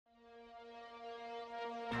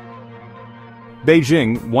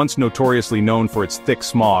Beijing, once notoriously known for its thick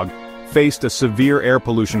smog, faced a severe air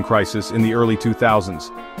pollution crisis in the early 2000s.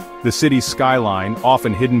 The city's skyline,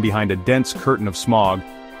 often hidden behind a dense curtain of smog,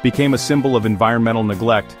 became a symbol of environmental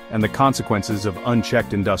neglect and the consequences of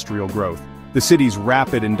unchecked industrial growth. The city's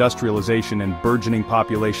rapid industrialization and burgeoning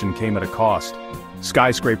population came at a cost.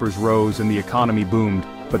 Skyscrapers rose and the economy boomed,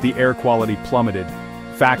 but the air quality plummeted.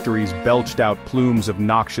 Factories belched out plumes of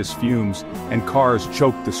noxious fumes, and cars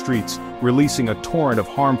choked the streets, releasing a torrent of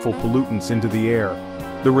harmful pollutants into the air.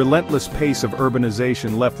 The relentless pace of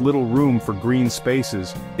urbanization left little room for green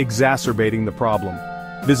spaces, exacerbating the problem.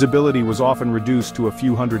 Visibility was often reduced to a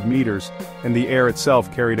few hundred meters, and the air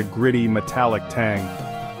itself carried a gritty, metallic tang.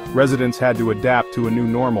 Residents had to adapt to a new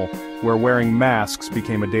normal, where wearing masks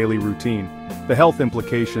became a daily routine. The health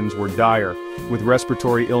implications were dire, with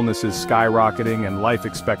respiratory illnesses skyrocketing and life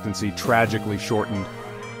expectancy tragically shortened.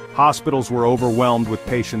 Hospitals were overwhelmed with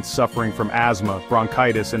patients suffering from asthma,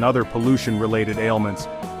 bronchitis, and other pollution-related ailments.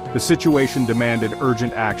 The situation demanded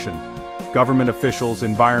urgent action. Government officials,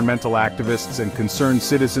 environmental activists, and concerned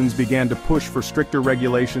citizens began to push for stricter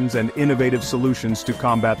regulations and innovative solutions to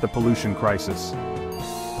combat the pollution crisis.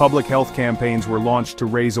 Public health campaigns were launched to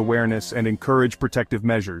raise awareness and encourage protective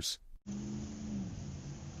measures.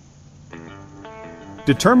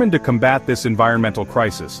 Determined to combat this environmental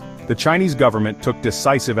crisis, the Chinese government took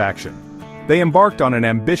decisive action. They embarked on an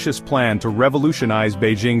ambitious plan to revolutionize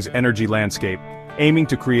Beijing's energy landscape, aiming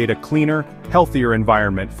to create a cleaner, healthier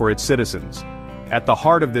environment for its citizens. At the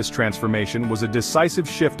heart of this transformation was a decisive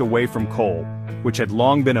shift away from coal, which had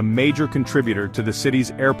long been a major contributor to the city's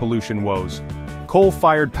air pollution woes.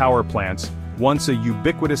 Coal-fired power plants, once a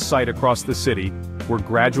ubiquitous sight across the city, were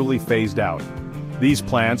gradually phased out. These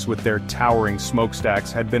plants, with their towering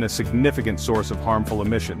smokestacks, had been a significant source of harmful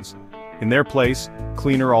emissions. In their place,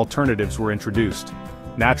 cleaner alternatives were introduced.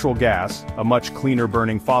 Natural gas, a much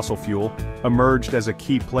cleaner-burning fossil fuel, emerged as a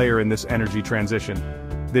key player in this energy transition.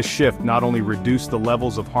 This shift not only reduced the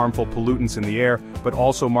levels of harmful pollutants in the air, but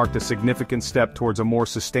also marked a significant step towards a more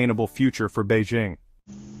sustainable future for Beijing.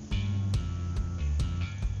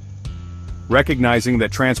 Recognizing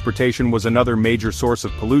that transportation was another major source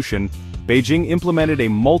of pollution, Beijing implemented a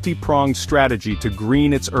multi-pronged strategy to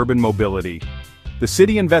green its urban mobility. The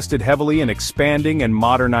city invested heavily in expanding and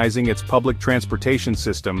modernizing its public transportation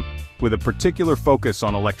system, with a particular focus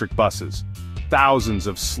on electric buses. Thousands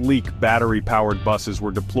of sleek battery-powered buses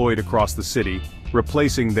were deployed across the city,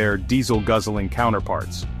 replacing their diesel-guzzling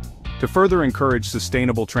counterparts. To further encourage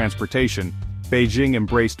sustainable transportation, Beijing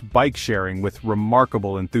embraced bike sharing with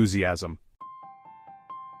remarkable enthusiasm.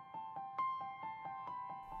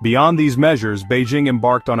 Beyond these measures, Beijing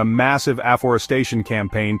embarked on a massive afforestation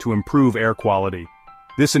campaign to improve air quality.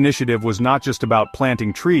 This initiative was not just about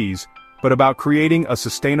planting trees, but about creating a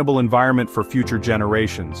sustainable environment for future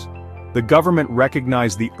generations. The government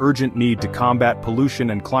recognized the urgent need to combat pollution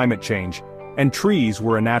and climate change, and trees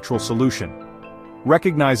were a natural solution.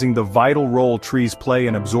 Recognizing the vital role trees play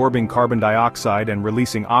in absorbing carbon dioxide and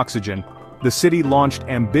releasing oxygen, the city launched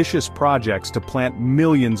ambitious projects to plant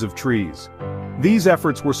millions of trees. These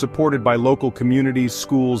efforts were supported by local communities,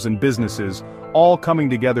 schools, and businesses, all coming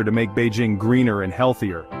together to make Beijing greener and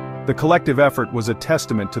healthier. The collective effort was a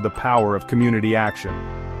testament to the power of community action.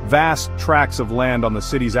 Vast tracts of land on the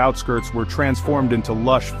city's outskirts were transformed into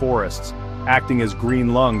lush forests, acting as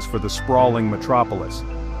green lungs for the sprawling metropolis.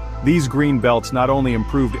 These green belts not only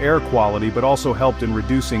improved air quality but also helped in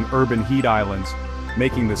reducing urban heat islands,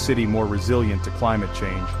 making the city more resilient to climate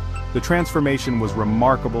change. The transformation was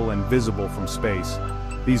remarkable and visible from space.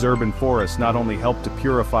 These urban forests not only helped to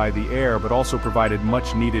purify the air but also provided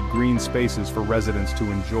much-needed green spaces for residents to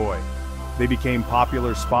enjoy. They became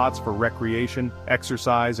popular spots for recreation,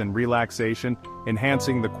 exercise, and relaxation,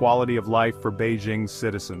 enhancing the quality of life for Beijing's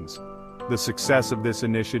citizens. The success of this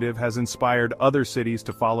initiative has inspired other cities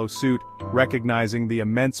to follow suit, recognizing the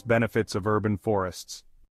immense benefits of urban forests.